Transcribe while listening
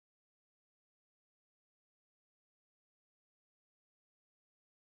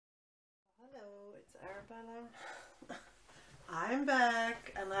Arabella. I'm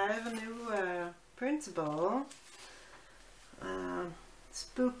back and I have a new printable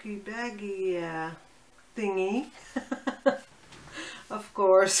spooky baggie thingy. Of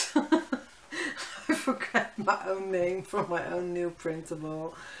course. I forgot my own name for my own new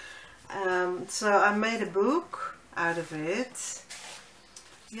printable. So I made a book out of it.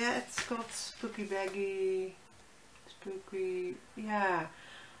 Yeah, it's called Spooky Baggie. Spooky, yeah.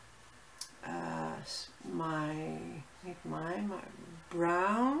 My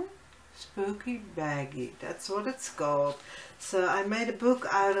brown spooky baggie, that's what it's called. So I made a book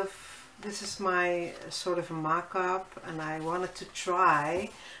out of, this is my sort of a mock-up, and I wanted to try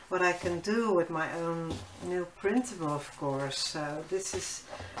what I can do with my own new printable, of course. So this is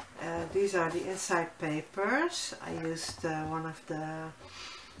these are the inside papers. I used one of the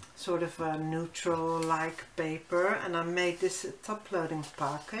sort of a neutral like paper, and I made this top loading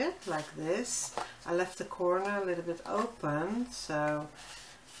pocket like this. I left the corner a little bit open, so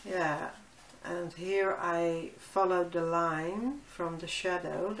yeah, and here I followed the line from the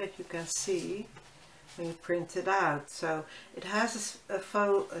shadow that you can see when you print it out. So it has a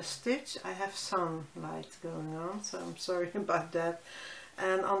faux stitch. I have sunlight going on, so I'm sorry about that.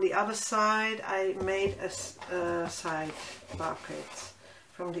 And on the other side I made a side pocket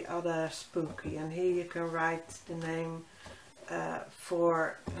from the other spooky, and here you can write the name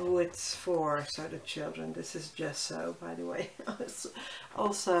for who it's for, so the children. This is just so, by the way.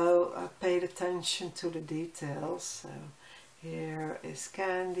 Also paid attention to the details. So here is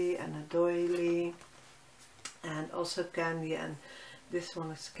Candy and a doily, and also Candy, and this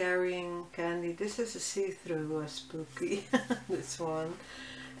one is carrying Candy. This is a see-through spooky, this one.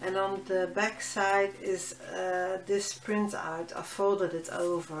 And on the back side is this print out. I folded it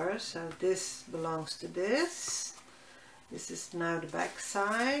over, so this belongs to this. This is now the back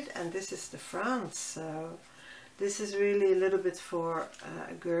side, and this is the front. So this is really a little bit for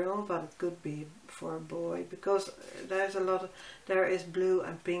a girl, but it could be for a boy, because there's a lot of, there is blue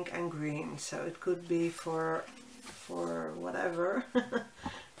and pink and green, so it could be for whatever,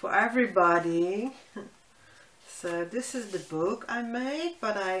 for everybody. So this is the book I made,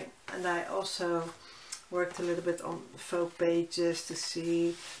 but I also worked a little bit on faux pages to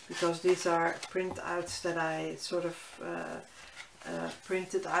see, because these are printouts that I sort of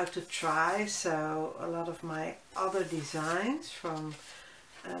printed out to try. So a lot of my other designs from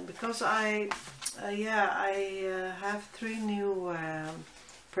because I have 3 new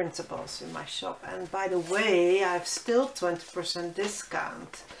printables in my shop, and by the way, I have still 20%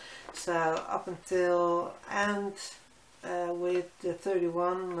 discount. So up until and with the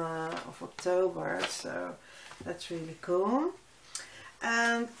 31 of October, so that's really cool.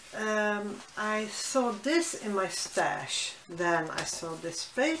 And I saw this in my stash. Then I saw this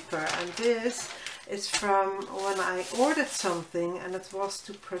paper, and this is from when I ordered something, and it was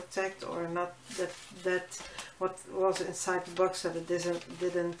to protect or not that what was inside the box, that it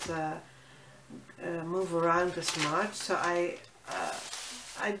didn't move around as much. So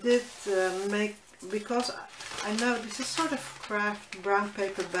I did make, because I know this is sort of craft brown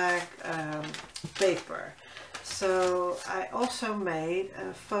paper bag paper. So I also made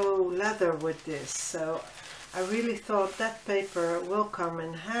a faux leather with this. So I really thought that paper will come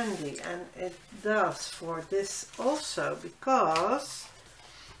in handy, and it does for this also, because,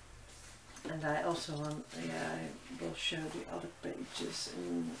 and I also want, yeah, I will show the other pages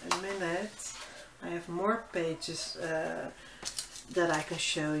in a minute. I have more pages that I can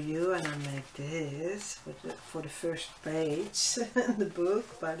show you, and I make this for the first page in the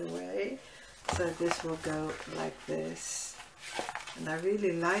book, by the way. So this will go like this, and I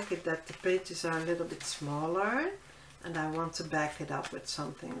really like it that the pages are a little bit smaller, and I want to back it up with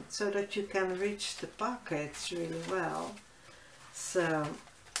something so that you can reach the pockets really well. So,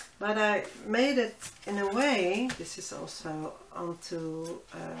 but I made it in a way, this is also onto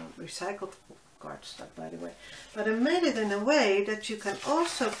recycled cardstock, by the way, but I made it in a way that you can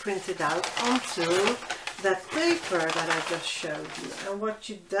also print it out onto that paper that I just showed you. And what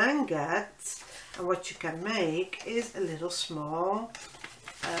you then get, and what you can make, is a little small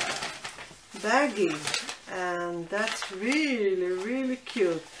baggie, and that's really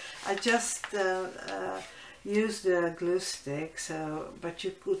cute. I just use the glue stick, so, but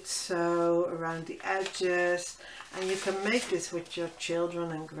you could sew around the edges, and you can make this with your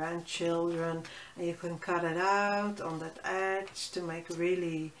children and grandchildren, and you can cut it out on that edge to make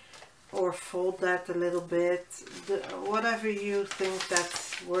really, or fold that a little bit, whatever you think that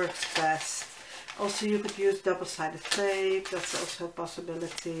works best. Also you could use double-sided tape, that's also a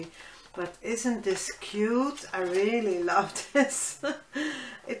possibility. But isn't this cute? I really love this.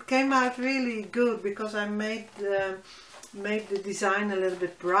 It came out really good because I made the design a little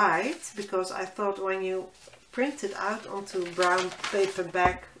bit bright, because I thought when you print it out onto brown paper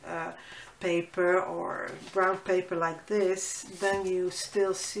bag paper or brown paper like this, then you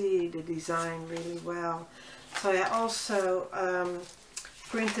still see the design really well. So I also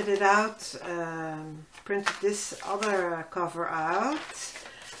printed it out, printed this other cover out,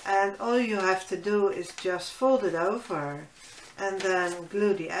 and all you have to do is just fold it over and then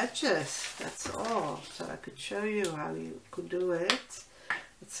glue the edges. That's all. So I could show you how you could do it.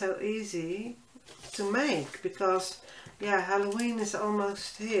 It's so easy to make, because yeah, Halloween is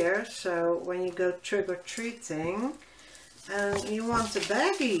almost here, so when you go trick-or-treating and you want a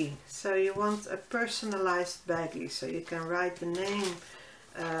baggie, so you want a personalized baggie, so you can write the name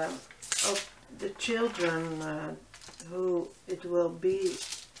of the children who it will be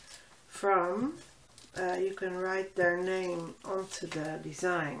from. You can write their name onto the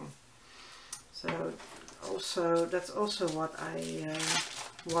design. So also, that's also what I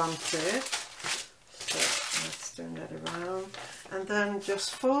wanted. So let's turn that around, and then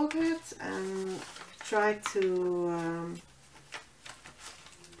just fold it and try to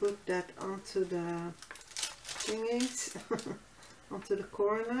put that onto the thingies, onto the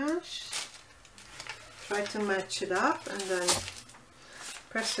corners. Try to match it up and then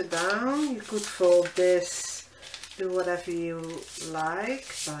press it down. You could fold this, do whatever you like,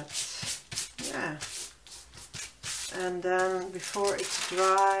 but yeah. And then before it's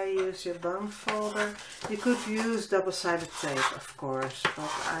dry, use your bone folder. You could use double-sided tape, of course,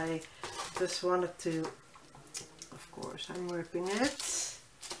 but I just wanted to, of course, I'm ripping it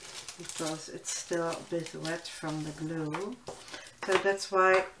because it's still a bit wet from the glue. So that's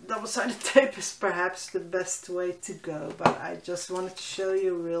why double-sided tape is perhaps the best way to go, but I just wanted to show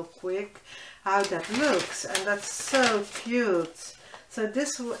you real quick how that looks, and that's so cute. So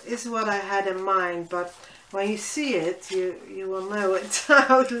this is what I had in mind, but when you see it, you will know it,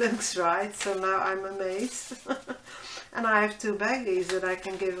 how it looks, right? So now I'm amazed. And I have 2 baggies that I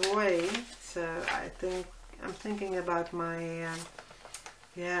can give away. So I'm thinking about my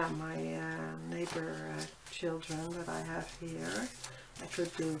neighbor children that I have here. I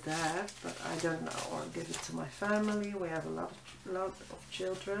could do that, but I don't know, or give it to my family. We have a lot of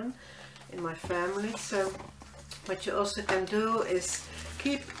children in my family. So what you also can do is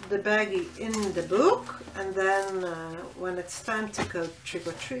keep the baggie in the book, and then when it's time to go trick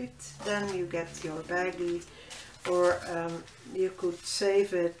or treat, then you get your baggie, or you could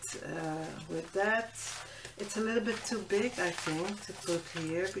save it with that. It's a little bit too big, I think, to put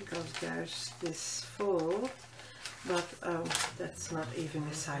here because there's this fold, but that's not even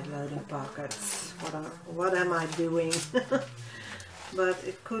a side loading pocket. What am I doing? But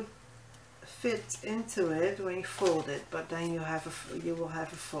it could fit into it when you fold it, but then you will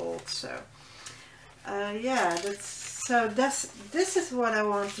have a fold. So yeah, this is what I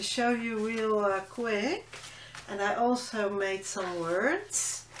want to show you real quick. And I also made some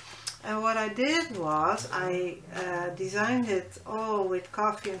words, and what I did was I designed it all with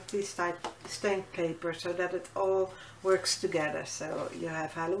coffee and tea stained paper so that it all works together. So you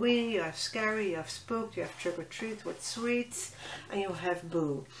have Halloween, you have scary, you have spooked, you have trick or treat with sweets, and you have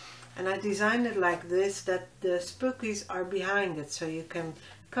boo. And I designed it like this, that the spookies are behind it, so you can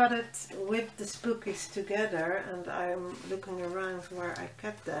cut it with the spookies together. And I'm looking around where I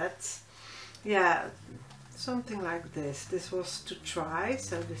cut that. Yeah, something like this. This was to try,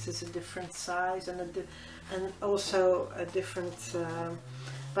 so this is a different size and also a different,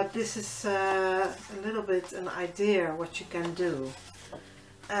 but this is a little bit an idea what you can do.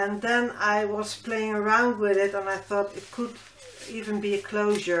 And then I was playing around with it, and I thought it could even be a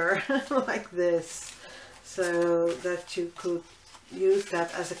closure like this, so that you could use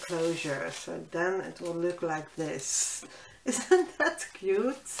that as a closure, so then it will look like this. Isn't that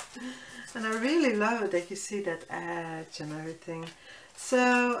cute? And I really love it that you see that edge and everything.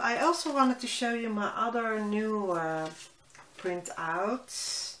 So I also wanted to show you my other new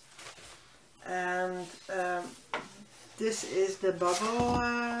printouts, and this is the bubble,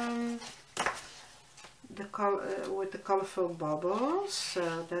 with the colorful bubbles,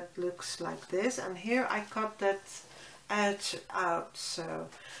 so that looks like this. And here I cut that edge out, so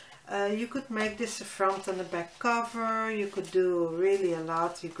you could make this a front and a back cover. You could do really a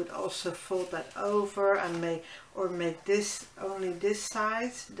lot. You could also fold that over and make this only this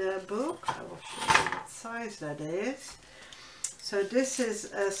size, the book. I will show you what size that is. So this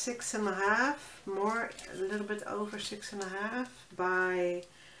is a 6.5, a little bit over 6.5 by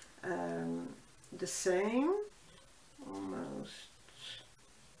the same, almost,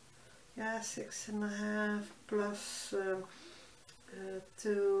 yeah, 6.5 plus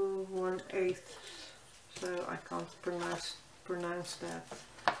 2 1/8, so I can't pronounce that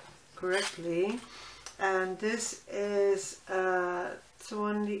correctly. And this is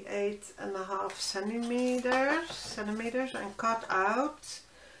 28.5 centimeters, and cut out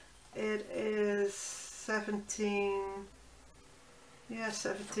it is 17, yeah,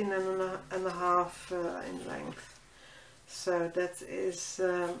 17.5 in length. So that is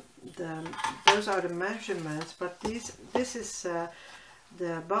those are the measurements, but this is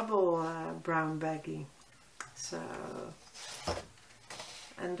the bubble brown baggie. So,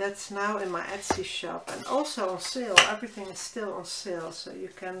 and that's now in my Etsy shop, and also on sale. Everything is still on sale, so you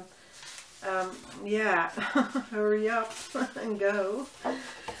can yeah, hurry up and go.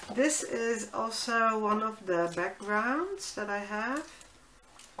 This is also one of the backgrounds that I have,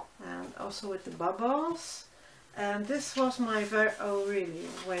 and also with the bubbles. And this was my oh really,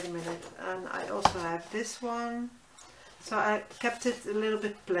 wait a minute, and I also have this one. So I kept it a little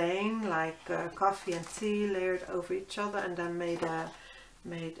bit plain, like coffee and tea layered over each other, and then made a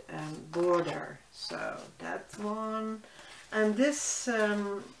border. So that one. And this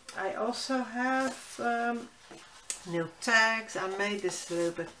I also have new tags. I made this a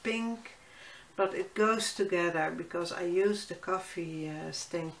little bit pink, but it goes together because I used the coffee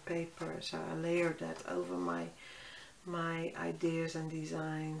stained paper, so I layered that over my ideas and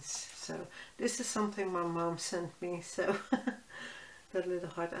designs. So this is something my mom sent me, so that little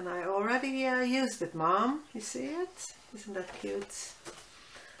heart, and I already used it, Mom. You see it? Isn't that cute?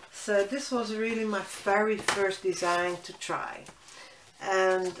 So this was really my very first design to try,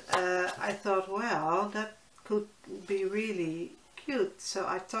 and I thought, well, that could be really cute. So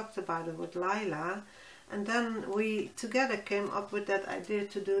I talked about it with Lila, and then we together came up with that idea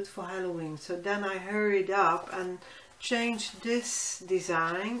to do it for Halloween. So then I hurried up and changed this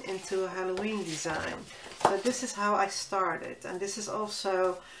design into a Halloween design. So this is how I started, and this is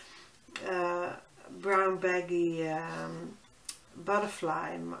also brown baggy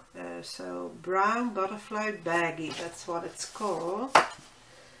butterfly, so brown butterfly baggie, that's what it's called.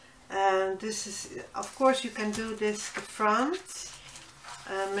 And this is, of course, you can do this the front,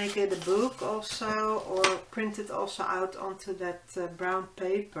 make it a book also, or print it also out onto that brown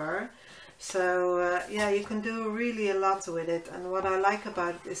paper. So yeah, you can do really a lot with it, and what I like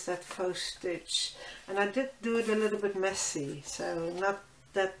about it is that faux stitch. And I did do it a little bit messy, so not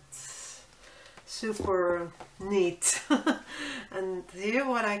that super neat. And here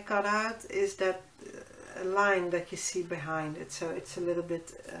what I cut out is that line that you see behind it, so it's a little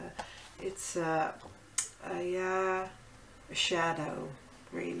bit it's yeah, a shadow,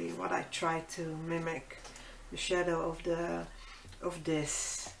 really, what I try to mimic, the shadow of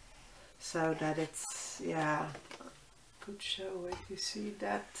this, so that it's, yeah, could show it, you see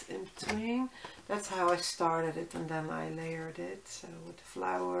that in between. That's how I started it, and then I layered it, so with the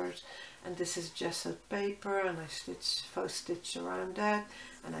flowers. And this is gessoed paper, and I faux stitch around that,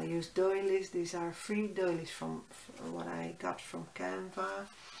 and I use doilies. These are free doilies from what I got from Canva.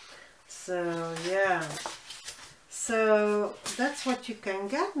 So yeah, so that's what you can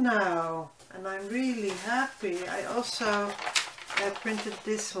get now, and I'm really happy. I also printed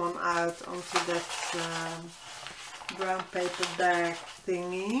this one out onto that brown paper bag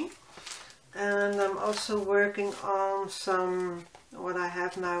thingy, and I'm also working on some, what I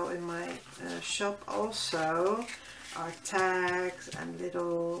have now in my shop also are tags and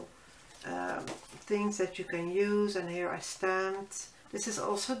little things that you can use, and here I stamped. This is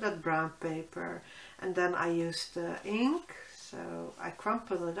also that brown paper, and then I used ink, so I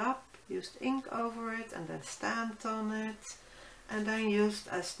crumpled it up, used ink over it, and then stamped on it, and then used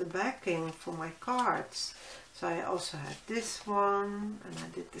as the backing for my cards. So I also had this one, and I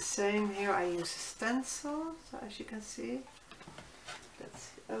did the same here. I used a stencil, so as you can see, that's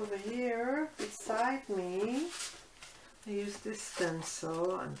over here beside me. I used this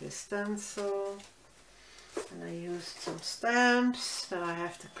stencil and this stencil, and I used some stamps that I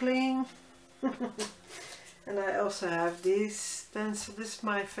have to clean. And I also have these stencils. This is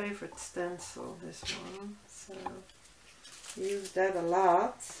my favorite stencil, this one, so I use that a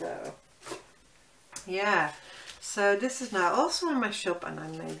lot. So yeah, so this is now also in my shop, and I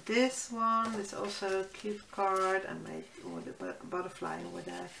made this one. It's also a cute card. I made with a butterfly with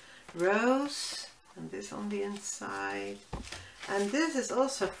a rose, and this on the inside. And this is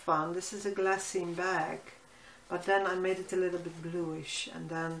also fun. This is a glassine bag, but then I made it a little bit bluish, and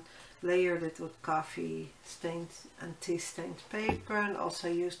then layered it with coffee stained and tea stained paper, and also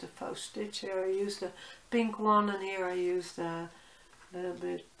used the faux stitch. Here I used the pink one, and here I used a little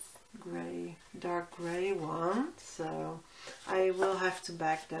bit gray, dark gray one. So I will have to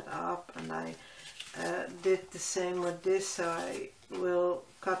bag that up, and I did the same with this, so I will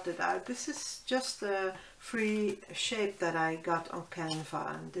cut it out. This is just a free shape that I got on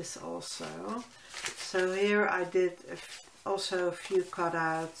Canva, and this also. So here I did also a few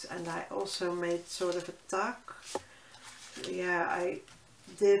cutouts, and I also made sort of a tuck. Yeah, I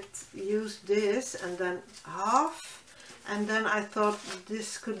did use this and then half, and then I thought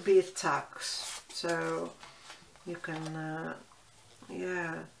this could be a TUCS. So you can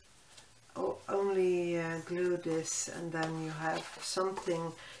yeah, only glue this, and then you have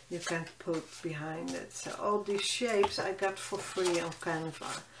something you can put behind it. So all these shapes I got for free on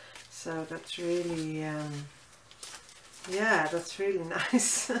Canva, so that's really yeah, that's really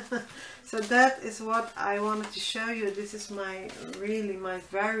nice. So that is what I wanted to show you. This is my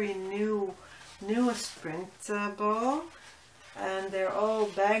very newest printable, and they're all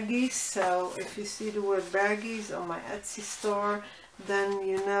baggies. So if you see the word baggies on my Etsy store, then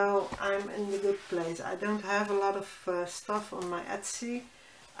you know I'm in the good place. I don't have a lot of stuff on my Etsy.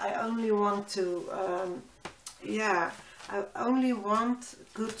 I only want to yeah, I only want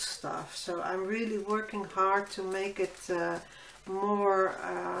good stuff, so I'm really working hard to make it more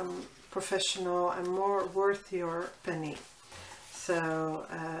professional and more worth your penny. So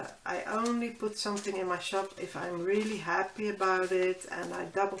I only put something in my shop if I'm really happy about it, and I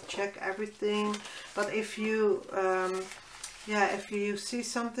double check everything. But if you yeah, if you see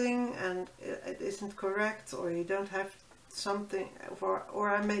something and it isn't correct, or you don't have something, or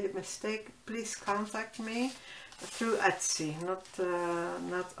I made a mistake, please contact me through Etsy, not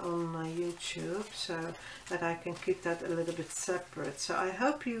on YouTube, so that I can keep that a little bit separate. So I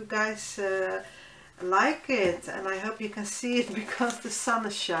hope you guys like it, and I hope you can see it, because the sun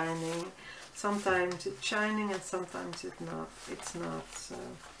is shining. Sometimes it's shining and sometimes it's not. So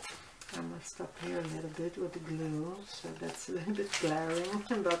I must stop here a little bit with the glue, so that's a little bit glaring,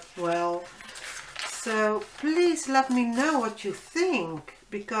 but well. So please let me know what you think,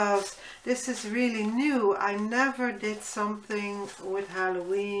 because this is really new. I never did something with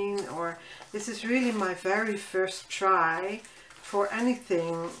Halloween, or this is really my very first try for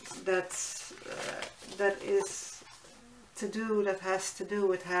anything that has to do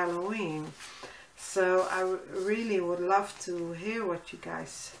with Halloween. So I really would love to hear what you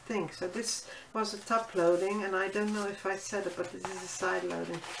guys think. So this was a top loading, and I don't know if I said it, but this is a side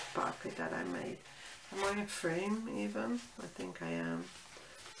loading pocket that I made. Am I in frame even? I think I am.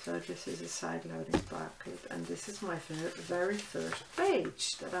 So this is a side loading pocket, and this is my very first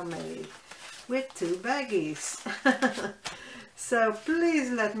page that I made with 2 baggies. So please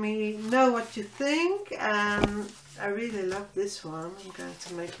let me know what you think. I really love this one. I'm going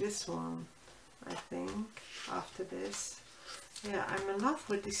to make this one, I think, after this. Yeah, I'm in love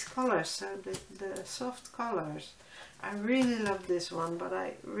with these colors, so the soft colors. I really love this one, but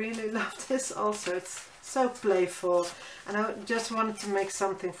I really love this also. It's so playful, and I just wanted to make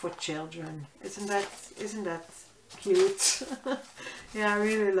something for children. Isn't that cute? Yeah, I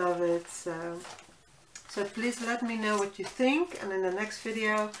really love it. So please let me know what you think, and in the next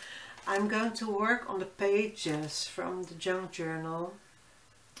video I'm going to work on the pages from the junk journal.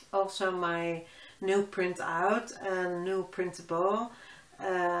 Also my new printout and new printable.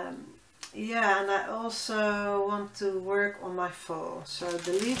 Yeah, and I also want to work on my fall. So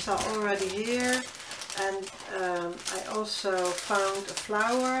the leaves are already here, and I also found a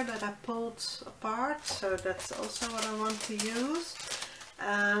flower that I pulled apart, so that's also what I want to use.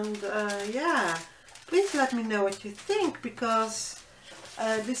 And yeah, please let me know what you think, because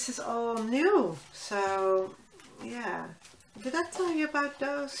this is all new. So yeah, did I tell you about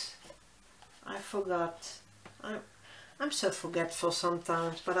those? I forgot. I'm so forgetful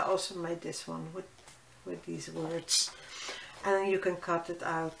sometimes, but I also made this one with these words, and you can cut it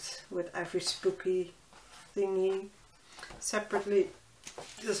out with every spooky thingy separately,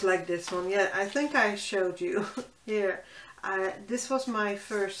 just like this one. Yeah, I think I showed you here. This was my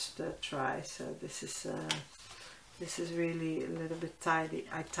first try, so this is really a little bit tidy.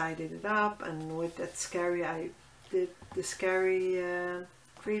 I tidied it up, and with that scary, I did the scary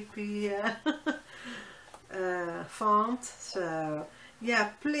creepy font. So yeah,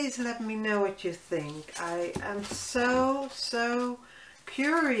 please let me know what you think. I am so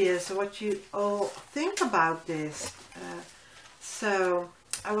curious what you all think about this. So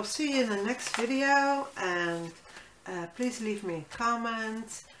I will see you in the next video, and please leave me a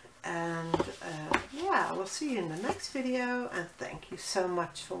comment, and yeah, I will see you in the next video, and thank you so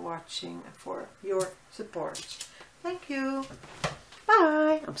much for watching and for your support. Thank you.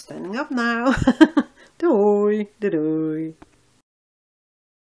 Bye. I'm standing up now. Doei. Doei.